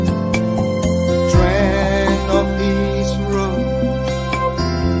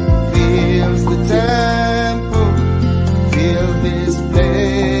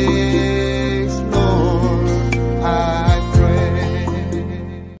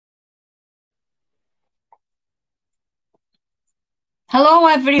Hello,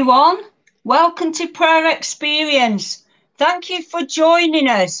 everyone. Welcome to Prayer Experience. Thank you for joining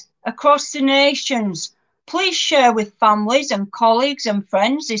us across the nations. Please share with families and colleagues and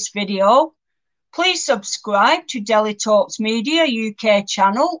friends this video. Please subscribe to Delhi Talks Media UK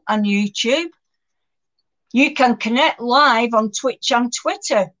channel and YouTube. You can connect live on Twitch and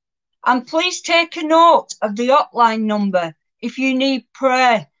Twitter. And please take a note of the hotline number. If you need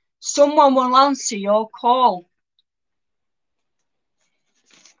prayer, someone will answer your call.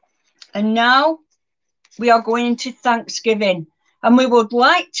 And now we are going into Thanksgiving. And we would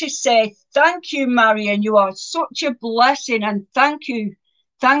like to say thank you, Marion. You are such a blessing. And thank you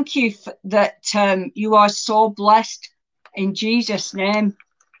that you are so blessed in Jesus' name.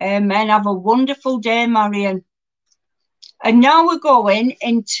 Amen. Have a wonderful day, Marion. And now we're going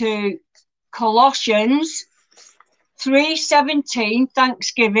into Colossians 3:17,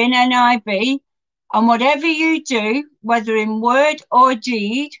 Thanksgiving, NIV. And whatever you do, whether in word or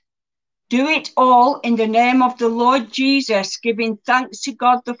deed, do it all in the name of the Lord Jesus, giving thanks to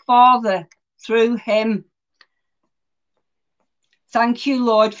God the Father through him. Thank you,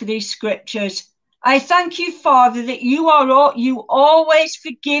 Lord, for these scriptures. I thank you, Father, that you always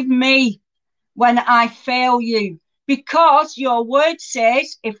forgive me when I fail you, because your word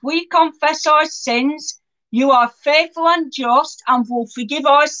says, if we confess our sins, you are faithful and just and will forgive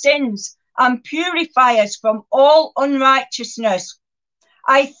our sins and purify us from all unrighteousness.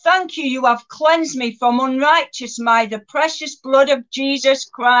 I thank you, you have cleansed me from unrighteousness by the precious blood of Jesus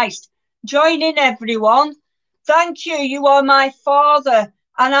Christ. Join in, everyone. Thank you, you are my Father,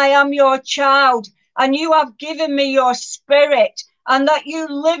 and I am your child, and you have given me your Spirit, and that you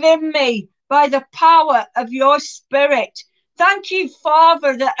live in me by the power of your Spirit. Thank you,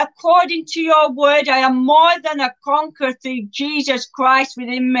 Father, that according to your word, I am more than a conqueror through Jesus Christ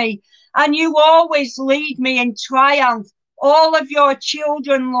within me, and you always lead me in triumph. All of your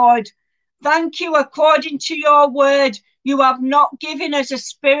children, Lord. Thank you, according to your word, you have not given us a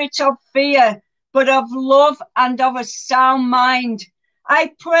spirit of fear, but of love and of a sound mind.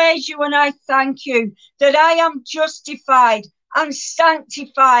 I praise you and I thank you that I am justified and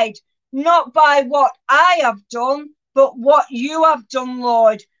sanctified, not by what I have done, but what you have done,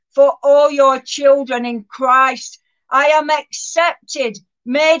 Lord, for all your children in Christ. I am accepted,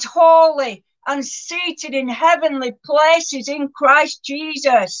 made holy, and seated in heavenly places in Christ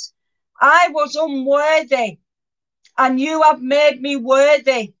Jesus. I was unworthy, and you have made me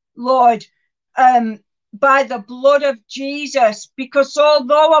worthy, Lord, by the blood of Jesus, because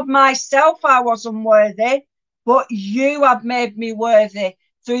although of myself I was unworthy, but you have made me worthy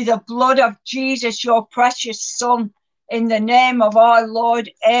through the blood of Jesus, your precious Son, in the name of our Lord.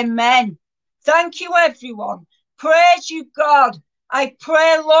 Amen. Thank you, everyone. Praise you, God. I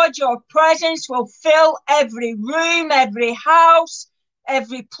pray, Lord, your presence will fill every room, every house,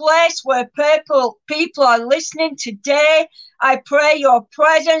 every place where people are listening today. I pray your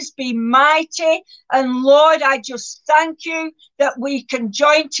presence be mighty. And Lord, I just thank you that we can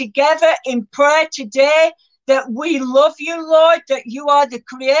join together in prayer today, that we love you, Lord, that you are the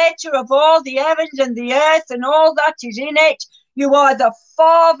creator of all the heavens and the earth and all that is in it. You are the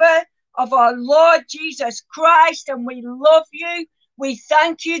Father of our Lord Jesus Christ, and we love you. We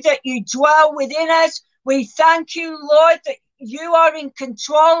thank you that you dwell within us. We thank you, Lord, that you are in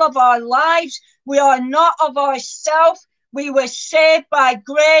control of our lives. We are not of ourselves. We were saved by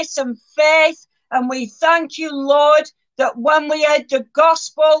grace and faith. And we thank you, Lord, that when we heard the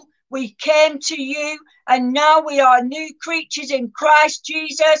gospel, we came to you. And now we are new creatures in Christ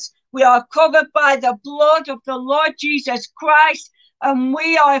Jesus. We are covered by the blood of the Lord Jesus Christ. And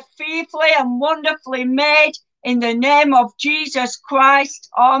we are fearfully and wonderfully made in the name of Jesus Christ.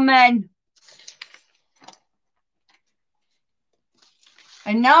 Amen.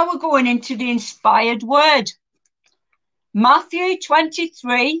 And now we're going into the inspired word. Matthew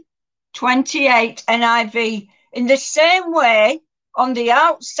 23:28 NIV. In the same way, on the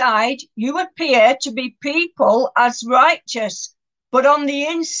outside, you appear to be people as righteous, but on the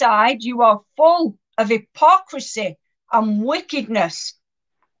inside, you are full of hypocrisy and wickedness.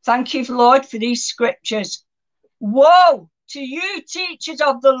 Thank you, Lord, for these scriptures. Woe to you, teachers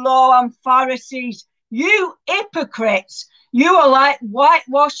of the law and Pharisees, you hypocrites! You are like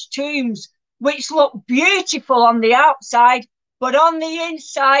whitewashed tombs, which look beautiful on the outside, but on the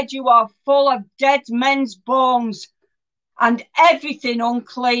inside you are full of dead men's bones and everything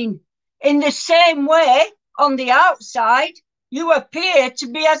unclean. In the same way, on the outside, you appear to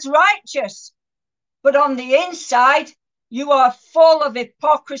be as righteous, but on the inside, you are full of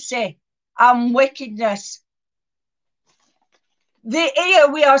hypocrisy and wickedness. Here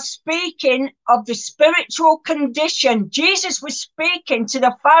we are speaking of the spiritual condition. Jesus was speaking to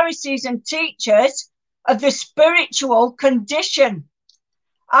the Pharisees and teachers of the spiritual condition.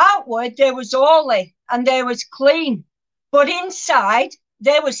 Outward, they was holy and they was clean, but inside,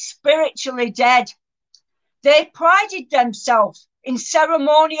 they was spiritually dead. They prided themselves in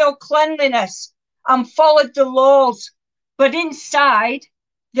ceremonial cleanliness and followed the laws, but inside,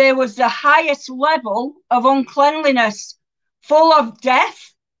 there was the highest level of uncleanliness, full of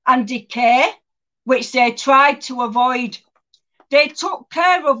death and decay, which they tried to avoid. They took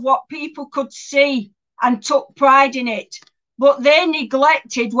care of what people could see and took pride in it, but they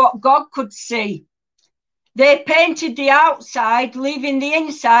neglected what God could see. They painted the outside, leaving the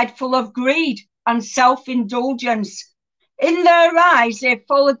inside full of greed and self-indulgence. In their eyes, they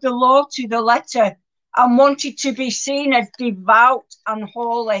followed the law to the letter and wanted to be seen as devout and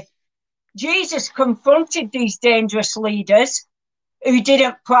holy. Jesus confronted these dangerous leaders who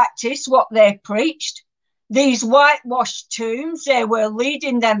didn't practice what they preached. These whitewashed tombs, they were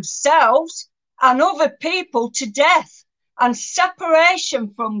leading themselves and other people to death and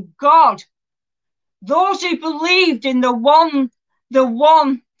separation from God. Those who believed in the one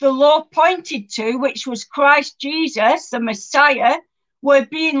the law pointed to, which was Christ Jesus, the Messiah, were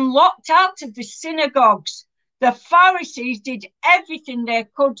being locked out of the synagogues. The Pharisees did everything they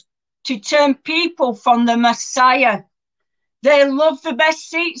could to turn people from the Messiah. They loved the best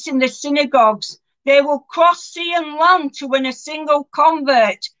seats in the synagogues. They will cross sea and land to win a single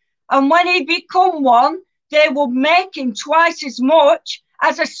convert. And when he become one, they will make him twice as much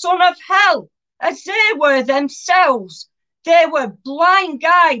as a son of hell, as they were themselves. They were blind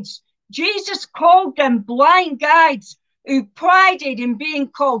guides. Jesus called them blind guides who prided in being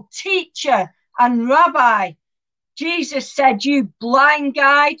called teacher and rabbi. Jesus said, you blind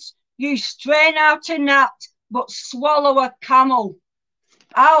guides, you strain out a gnat, but swallow a camel.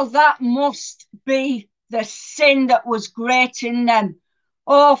 Oh, that must be the sin that was great in them.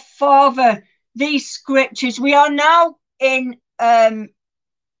 Oh, Father, these scriptures, we are now in,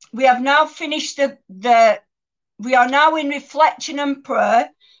 we have now finished we are now in reflection and prayer.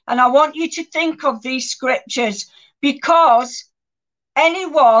 And I want you to think of these scriptures because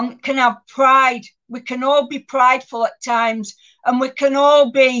anyone can have pride. We can all be prideful at times and we can all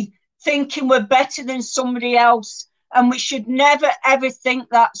be thinking we're better than somebody else. And we should never, ever think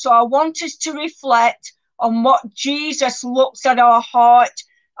that. So I want us to reflect on what Jesus looks at our heart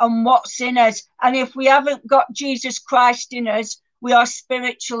and what's in us. And if we haven't got Jesus Christ in us, we are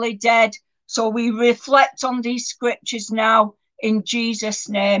spiritually dead. So we reflect on these scriptures now in Jesus'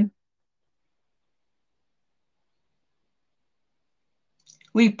 name.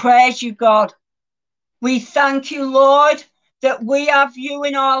 We praise you, God. We thank you, Lord, that we have you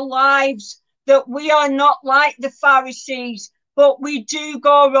in our lives, that we are not like the Pharisees, but we do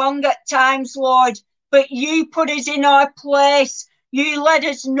go wrong at times, Lord. But you put us in our place. You let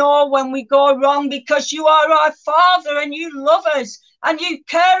us know when we go wrong because you are our Father and you love us and you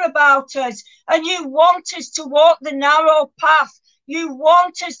care about us and you want us to walk the narrow path. You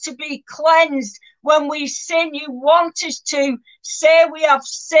want us to be cleansed when we sin. You want us to say we have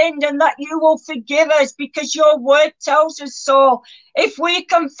sinned and that you will forgive us because your word tells us so. If we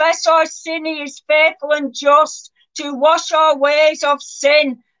confess our sin, he is faithful and just to wash our ways of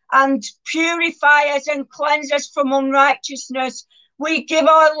sin and purify us and cleanse us from unrighteousness. We give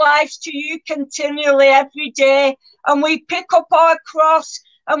our lives to you continually every day and we pick up our cross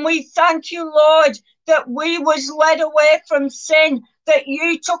and we thank you, Lord, that we was led away from sin, that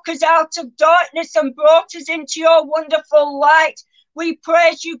you took us out of darkness and brought us into your wonderful light. We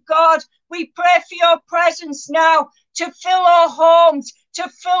praise you, God. We pray for your presence now to fill our homes, to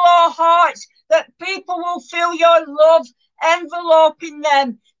fill our hearts, that people will feel your love enveloping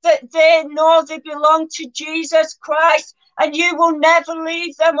them, that they know they belong to Jesus Christ and you will never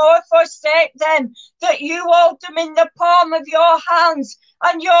leave them or forsake them, that you hold them in the palm of your hands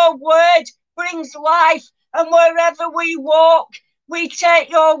and your word brings life. And wherever we walk, we take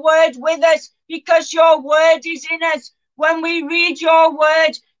your word with us because your word is in us. When we read your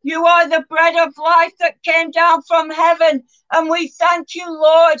word, you are the bread of life that came down from heaven. And we thank you,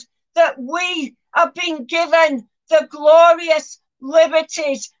 Lord, that we have been given the glorious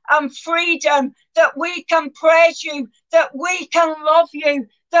liberties and freedom, that we can praise you, that we can love you,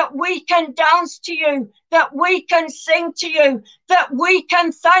 that we can dance to you, that we can sing to you, that we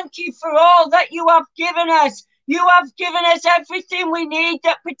can thank you for all that you have given us. You have given us everything we need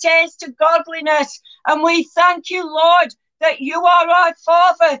that pertains to godliness. And we thank you, Lord, that you are our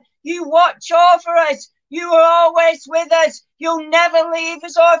Father. You watch over us. You are always with us. You'll never leave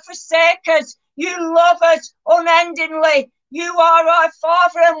us or forsake us. You love us unendingly. You are our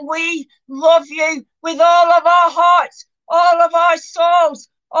Father, and we love you with all of our hearts, all of our souls,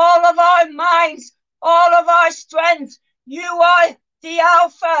 all of our minds, all of our strength. You are the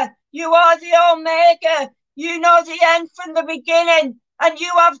Alpha. You are the Omega. You know the end from the beginning, and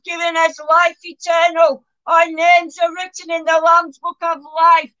you have given us life eternal. Our names are written in the Lamb's Book of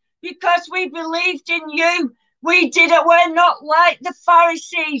Life because we believed in you. We didn't. We're not like the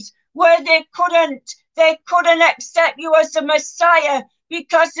Pharisees, where they couldn't accept you as the Messiah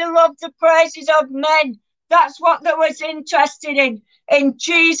because they loved the praises of men. That's what they was interested in. In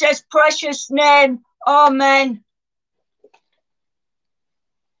Jesus' precious name, amen.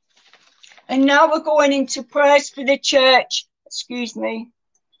 And now we're going into prayers for the church. Excuse me.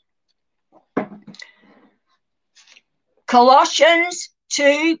 Colossians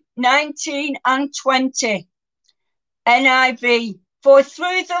 2:19 and 20. NIV. For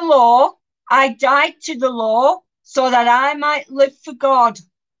through the law, I died to the law so that I might live for God.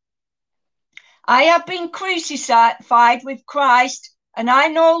 I have been crucified with Christ, and I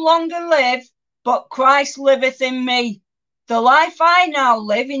no longer live, but Christ liveth in me. The life I now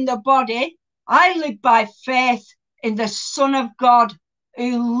live in the body, I live by faith in the Son of God,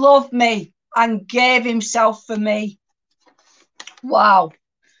 who loved me and gave himself for me. Wow.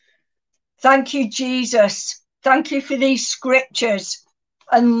 Thank you, Jesus. Thank you for these scriptures.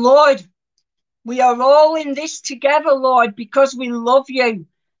 And Lord, we are all in this together, Lord, because we love you.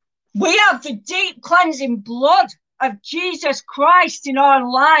 We have the deep cleansing blood of Jesus Christ in our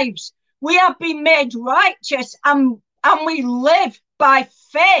lives. We have been made righteous, and we live by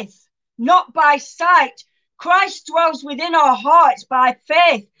faith, not by sight. Christ dwells within our hearts by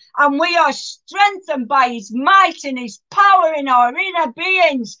faith, and we are strengthened by his might and his power in our inner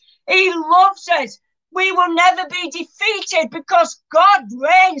beings. He loves us. We will never be defeated because God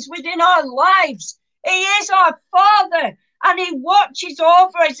reigns within our lives. He is our Father, and he watches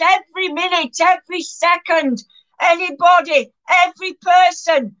over us every minute, every second. Anybody, every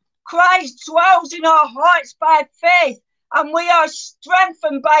person. Christ dwells in our hearts by faith, and we are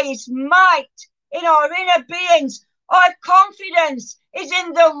strengthened by his might in our inner beings. Our confidence is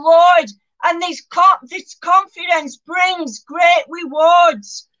in the Lord, and this confidence brings great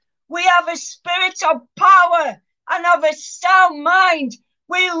rewards. We have a spirit of power and of a sound mind.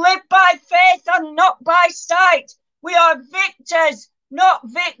 We live by faith and not by sight. We are victors, not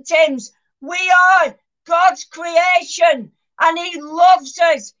victims. We are God's creation, and he loves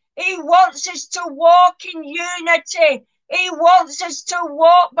us. He wants us to walk in unity. He wants us to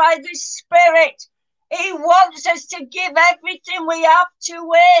walk by the Spirit. He wants us to give everything we have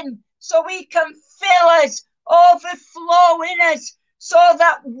to him so he can fill us, overflow in us, so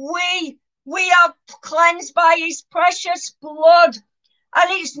that we are cleansed by his precious blood. And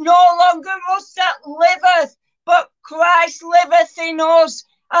it's no longer us that liveth, but Christ liveth in us.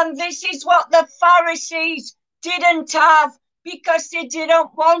 And this is what the Pharisees didn't have, because they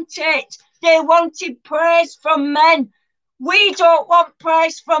didn't want it. They wanted praise from men. We don't want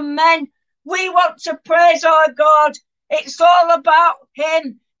praise from men. We want to praise our God. It's all about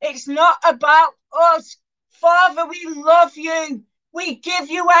him. It's not about us. Father, we love you. We give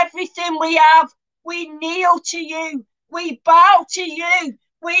you everything we have. We kneel to you. We bow to you.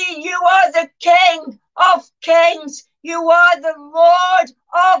 You are the King of kings. You are the Lord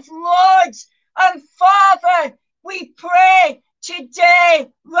of lords. And Father, we pray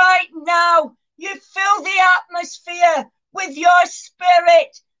today, right now, you fill the atmosphere with your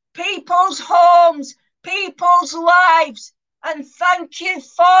spirit, people's homes, people's lives. And thank you,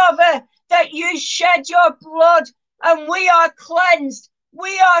 Father, that you shed your blood and we are cleansed.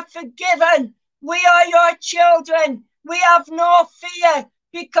 We are forgiven. We are your children. We have no fear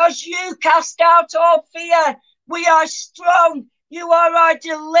because you cast out all fear. We are strong. You are our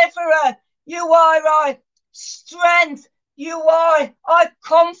deliverer. You are our strength. You are our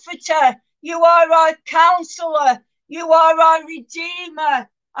comforter. You are our counselor. You are our redeemer.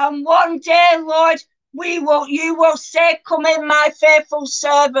 And one day, Lord, you will say, come in, my faithful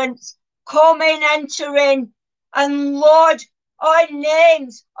servants. Come in, enter in. And Lord, our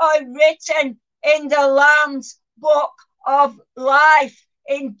names are written in the Lamb's Book of Life.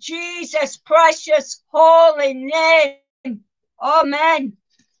 In Jesus' precious holy name. Amen.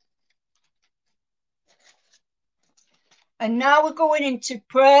 And now we're going into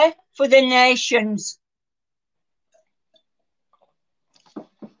prayer for the nations.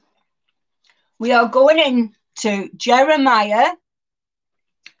 We are going into Jeremiah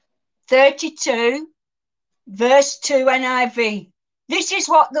 32, verse 2 NIV. This is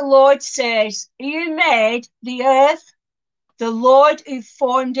what the Lord says. You made the earth, the Lord who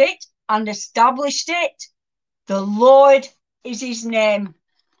formed it and established it, the Lord is his name.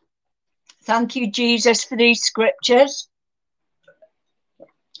 Thank you, Jesus, for these scriptures.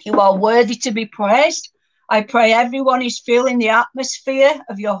 You are worthy to be praised. I pray everyone is feeling the atmosphere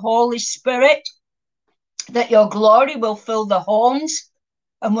of your Holy Spirit, that your glory will fill the homes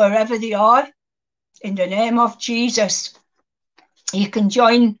and wherever they are. In the name of Jesus, you can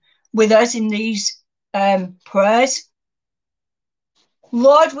join with us in these prayers.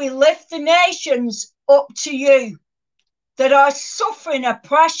 Lord, we lift the nations up to you that are suffering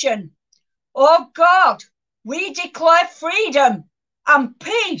oppression. Oh God, we declare freedom and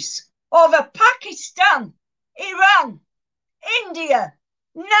peace over Pakistan, Iran, India,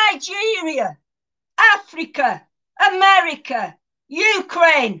 Nigeria, Africa, America,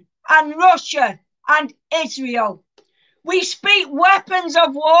 Ukraine, and Russia and Israel. We speak weapons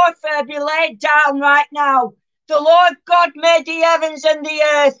of warfare be laid down right now. The Lord God made the heavens and the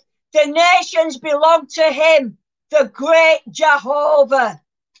earth. The nations belong to him, the great Jehovah.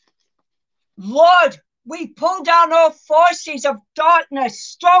 Lord, we pull down all forces of darkness,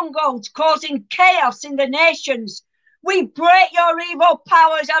 strongholds causing chaos in the nations. We break your evil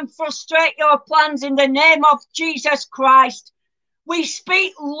powers and frustrate your plans in the name of Jesus Christ. We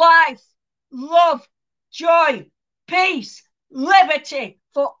speak life, love, joy, peace, liberty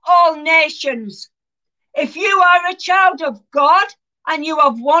for all nations. If you are a child of God and you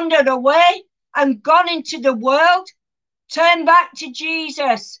have wandered away and gone into the world, turn back to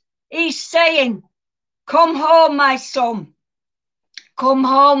Jesus. He's saying, come home, my son. Come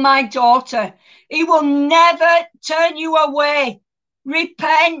home, my daughter. He will never turn you away.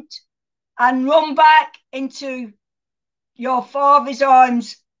 Repent and run back into your Father's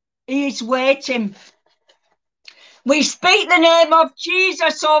arms. He is waiting. We speak the name of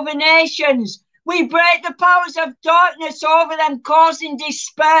Jesus over nations. We break the powers of darkness over them, causing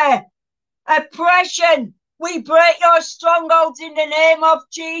despair, oppression. We break your strongholds in the name of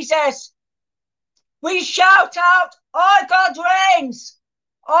Jesus. We shout out, our God reigns.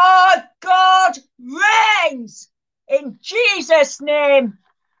 Our God reigns. In Jesus' name,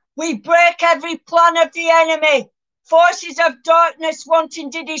 we break every plan of the enemy. Forces of darkness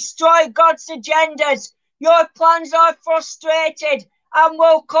wanting to destroy God's agendas. Your plans are frustrated and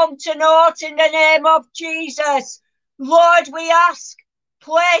will come to naught in the name of Jesus. Lord, we ask,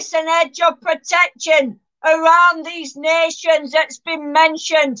 place an edge of protection around these nations that's been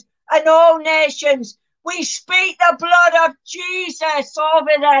mentioned and all nations. We speak the blood of Jesus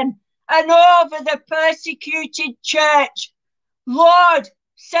over them and over the persecuted church. Lord,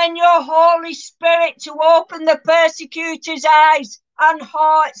 send your Holy Spirit to open the persecutors' eyes and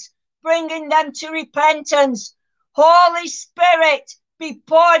hearts, bringing them to repentance. Holy Spirit, be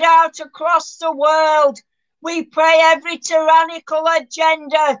poured out across the world. We pray every tyrannical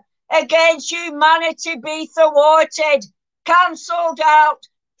agenda against humanity be thwarted, cancelled out,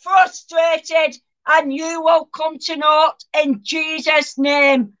 frustrated, and you will come to naught in Jesus'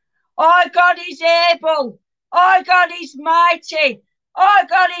 name. Our God is able. Our God is mighty. Our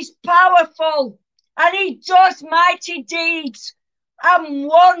God is powerful. And he does mighty deeds and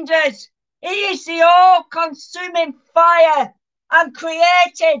wonders. He is the all-consuming fire and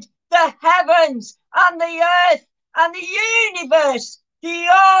created the heavens and the earth and the universe, the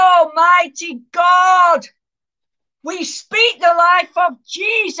Almighty God. We speak the life of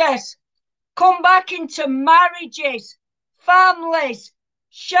Jesus. Come back into marriages, families.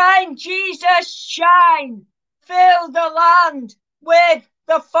 Shine, Jesus, shine. Fill the land with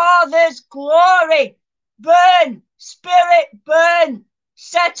the Father's glory. Burn, Spirit, burn.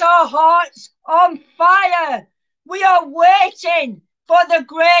 Set our hearts on fire. We are waiting for the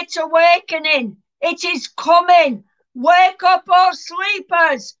great awakening. It is coming. Wake up, all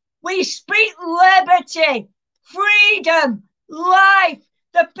sleepers. We speak liberty, freedom, life.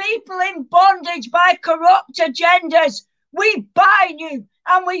 The people in bondage by corrupt agendas, we bind you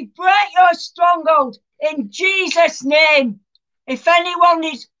and we break your stronghold in Jesus' name. If anyone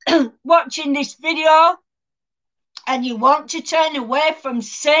is watching this video and you want to turn away from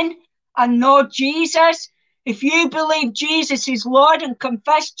sin and know Jesus, if you believe Jesus is Lord and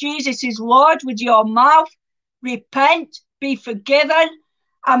confess Jesus is Lord with your mouth, repent, be forgiven,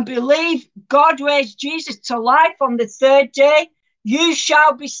 and believe God raised Jesus to life on the third day, you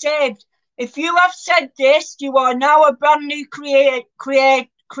shall be saved. If you have said this, you are now a brand new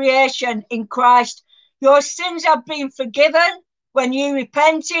creation in Christ. Your sins have been forgiven when you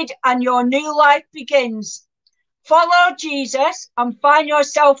repented and your new life begins. Follow Jesus and find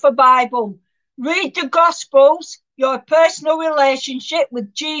yourself a Bible. Read the Gospels. Your personal relationship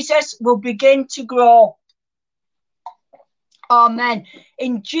with Jesus will begin to grow. Amen.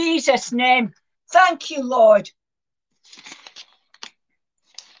 In Jesus' name. Thank you, Lord.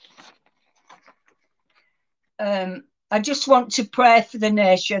 I just want to pray for the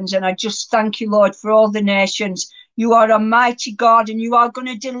nations, and I just thank you, Lord, for all the nations. You are a mighty God, and you are going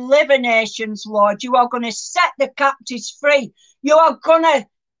to deliver nations, Lord. You are going to set the captives free. You're going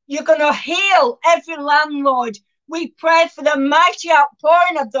to heal every land, Lord. We pray for the mighty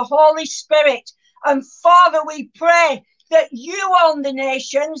outpouring of the Holy Spirit. And Father, we pray that you own the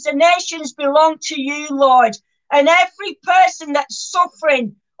nations. The nations belong to you, Lord. And every person that's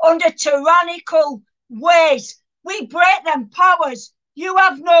suffering under tyrannical ways, we break them powers. You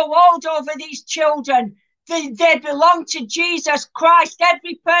have no hold over these children. They belong to Jesus Christ.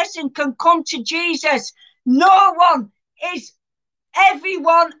 Every person can come to Jesus.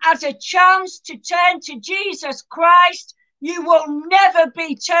 Everyone has a chance to turn to Jesus Christ. You will never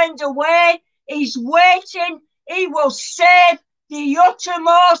be turned away. He's waiting. He will save the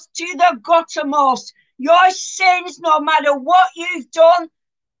uttermost to the guttermost. Your sins, no matter what you've done,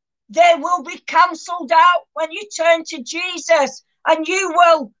 they will be cancelled out when you turn to Jesus, and you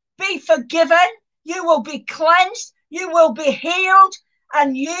will be forgiven, you will be cleansed, you will be healed,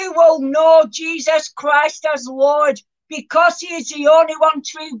 and you will know Jesus Christ as Lord, because he is the only one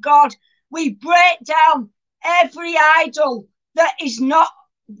true God. We break down every idol that is not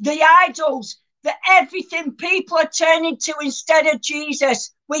the idols, that everything people are turning to instead of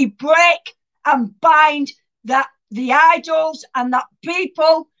Jesus. We break and bind that the idols, and that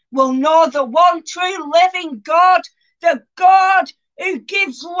people will know the one true living God, the God who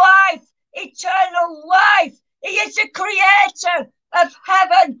gives life, eternal life. He is the creator of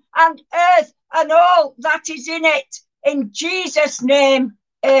heaven and earth and all that is in it. In Jesus' name,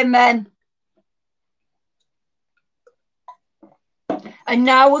 amen. And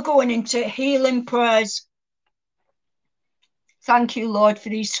now we're going into healing prayers. Thank you, Lord, for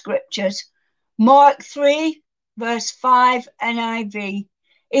these scriptures. Mark 3, verse 5, NIV.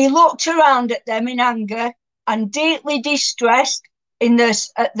 He looked around at them in anger and deeply distressed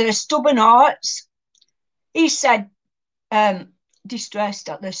at their stubborn hearts. He said, distressed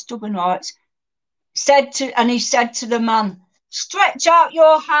at their stubborn hearts, he said to the man, stretch out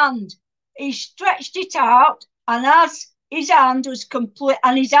your hand. He stretched it out, and as his hand was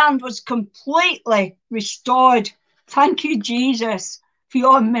completely restored. Thank you, Jesus, for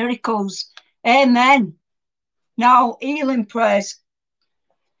your miracles. Amen. Now, healing prayers.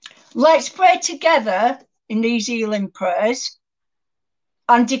 Let's pray together in these healing prayers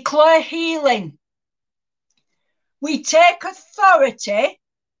and declare healing. We take authority.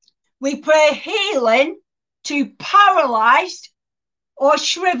 We pray healing to paralyzed or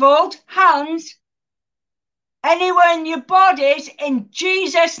shriveled hands anywhere in your bodies in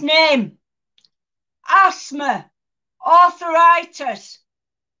Jesus' name. Asthma, arthritis,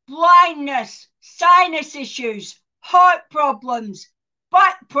 blindness, sinus issues, heart problems,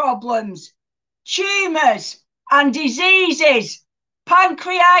 back problems, tumours and diseases,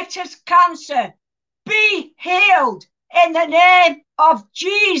 pancreatic cancer, be healed in the name of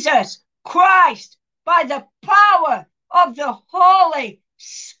Jesus Christ by the power of the Holy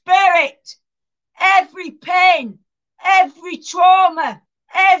Spirit. Every pain, every trauma,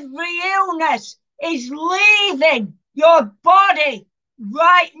 every illness is leaving your body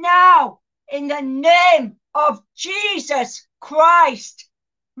right now in the name of Jesus Christ.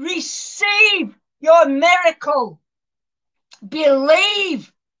 Receive your miracle.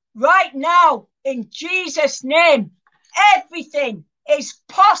 Believe right now in Jesus' name. Everything is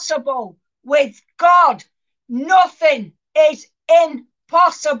possible with God. Nothing is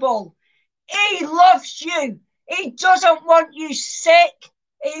impossible. He loves you. He doesn't want you sick.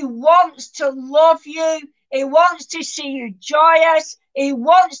 He wants to love you. He wants to see you joyous. He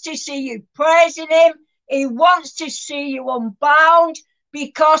wants to see you praising him. He wants to see you unbound,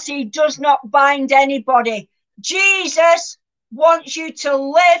 because he does not bind anybody. Jesus wants you to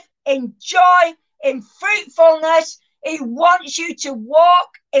live in joy, in fruitfulness. He wants you to walk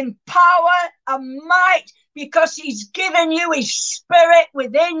in power and might, because he's given you his spirit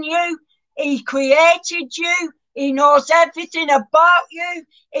within you. He created you. He knows everything about you.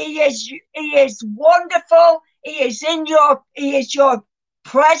 He is wonderful. He is your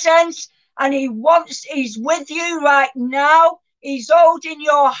presence, and he's with you right now. He's holding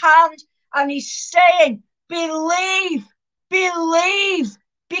your hand, and he's saying, believe,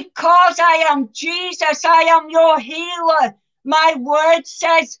 because I am Jesus. I am your healer. My word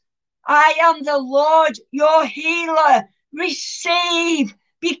says, I am the Lord, your healer. Receive,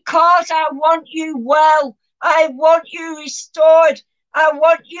 because I want you well. I want you restored. I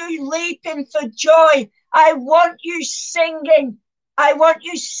want you leaping for joy. I want you singing. I want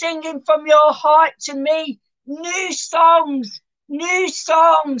you singing from your heart to me. New songs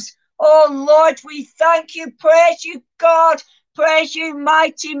Oh Lord, we thank you. Praise you, God. Praise you,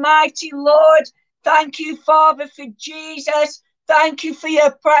 mighty, mighty Lord. Thank you, Father, for Jesus. Thank you for your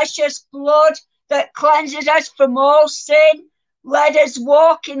precious blood that cleanses us from all sin. Let us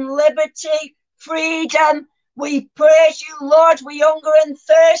walk in liberty, freedom. We praise you, Lord. We hunger and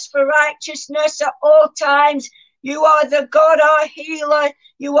thirst for righteousness at all times. You are the God, our healer.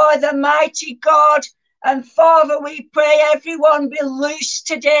 You are the mighty God. And Father, we pray everyone be loose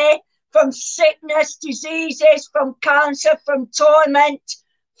today from sickness, diseases, from cancer, from torment.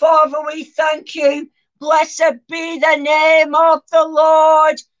 Father, we thank you. Blessed be the name of the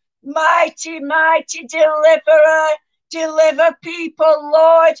Lord. Mighty, mighty deliverer. Deliver people,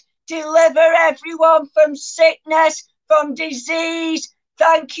 Lord. Deliver everyone from sickness, from disease.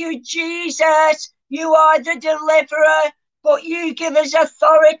 Thank you, Jesus. You are the deliverer, but you give us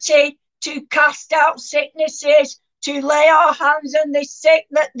authority to cast out sicknesses, to lay our hands on the sick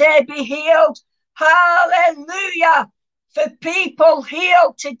that they be healed. Hallelujah. For people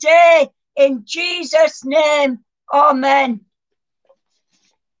healed today in Jesus' name. Amen.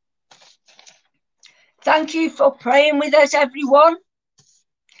 Thank you for praying with us, everyone.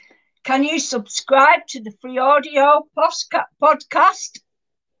 Can you subscribe to the free audio podcast?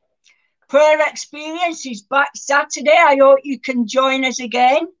 Prayer Experience is back Saturday. I hope you can join us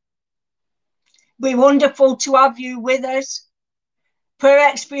again. It'll be wonderful to have you with us. Prayer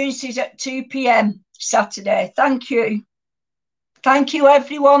Experience is at 2 p.m. Saturday. Thank you. Thank you,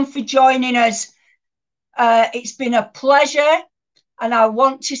 everyone, for joining us. It's been a pleasure, and I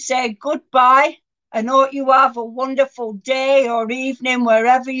want to say goodbye. I hope you have a wonderful day or evening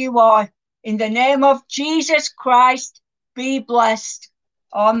wherever you are. In the name of Jesus Christ, be blessed.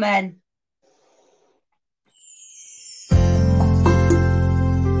 Amen.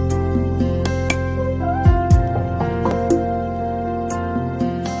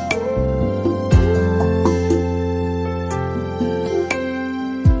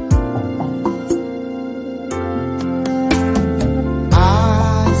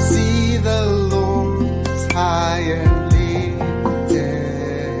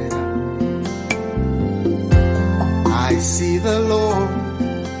 See the Lord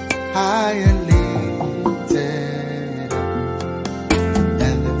high and lifted up,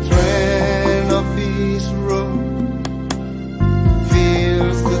 and the train of his robe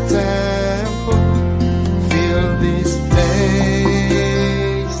fills the temple. Fill this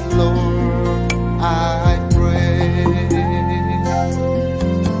place, Lord, I pray.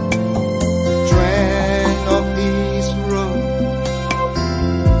 The train of his robe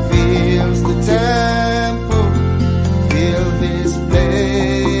fills the temple. This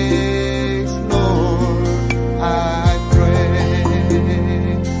place, Lord, I pray.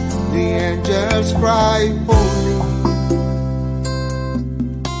 The angels cry, holy,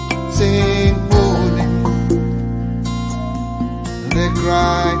 sing holy. They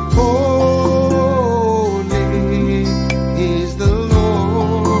cry, holy is the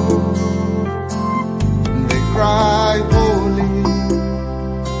Lord. They cry, holy.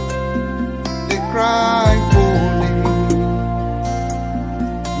 They cry, holy.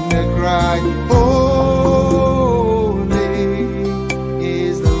 They cry, holy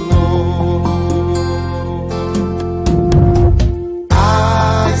is the Lord.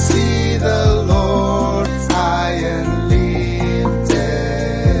 I see the Lord high and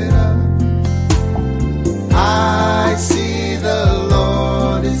lifted up. I see the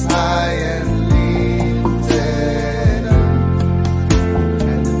Lord is high and lifted up,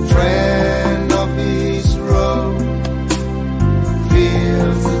 and the train of his robe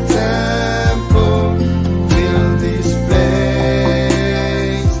fills the temple. Fill this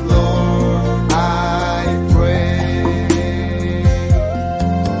place, Lord, I pray.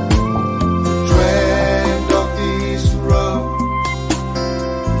 The trend of his robe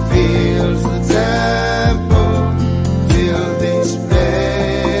fills the temple. Fill this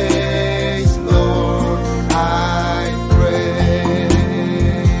place, Lord, I pray.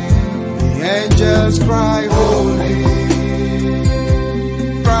 The angels cry, holy.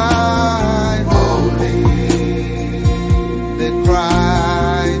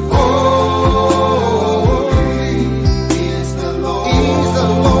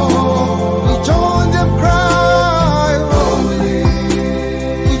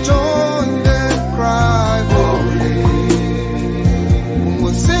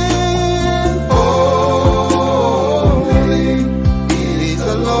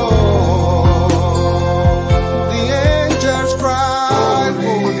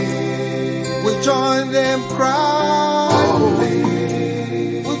 Join them cry.